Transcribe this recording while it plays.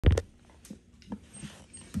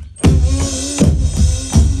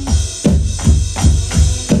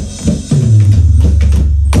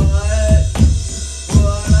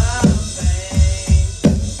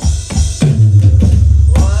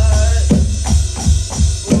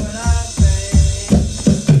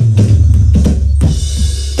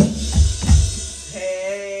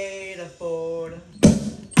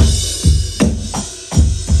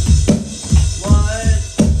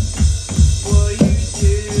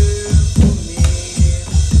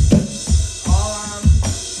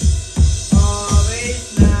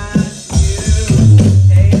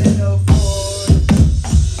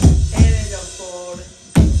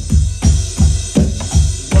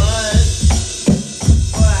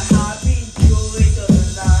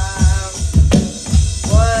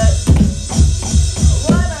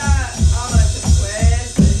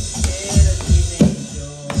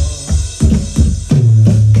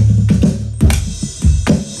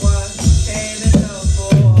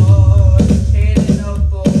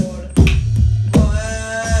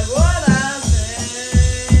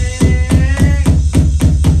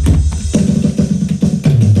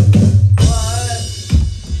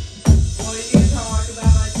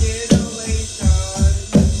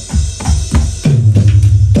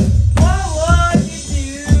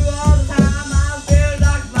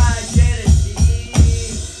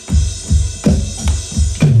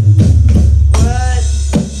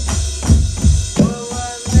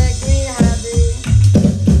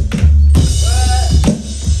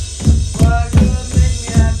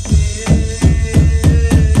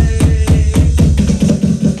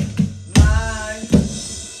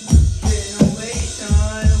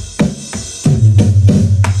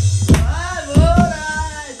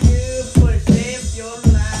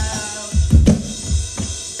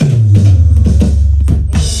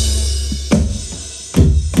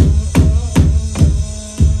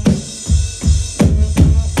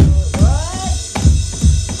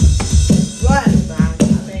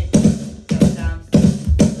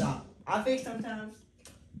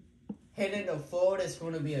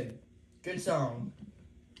going to be a good song.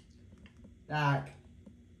 Like,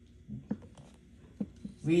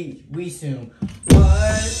 we soon.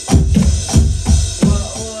 What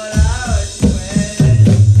would I swear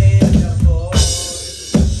in the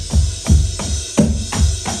force?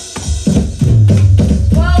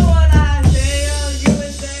 What would I say on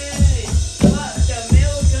USA? What the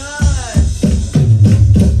milk us?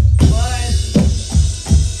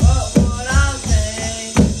 What would I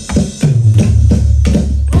say?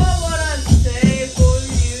 What would I say for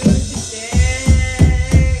you today?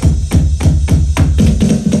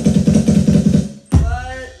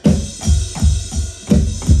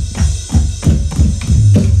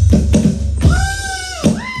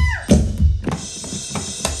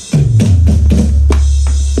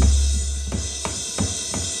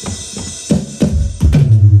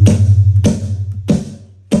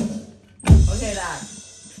 Okay, Dad.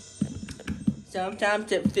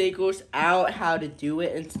 Sometimes it figures out how to do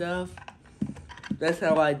it and stuff. That's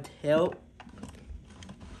how I help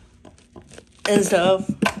and stuff.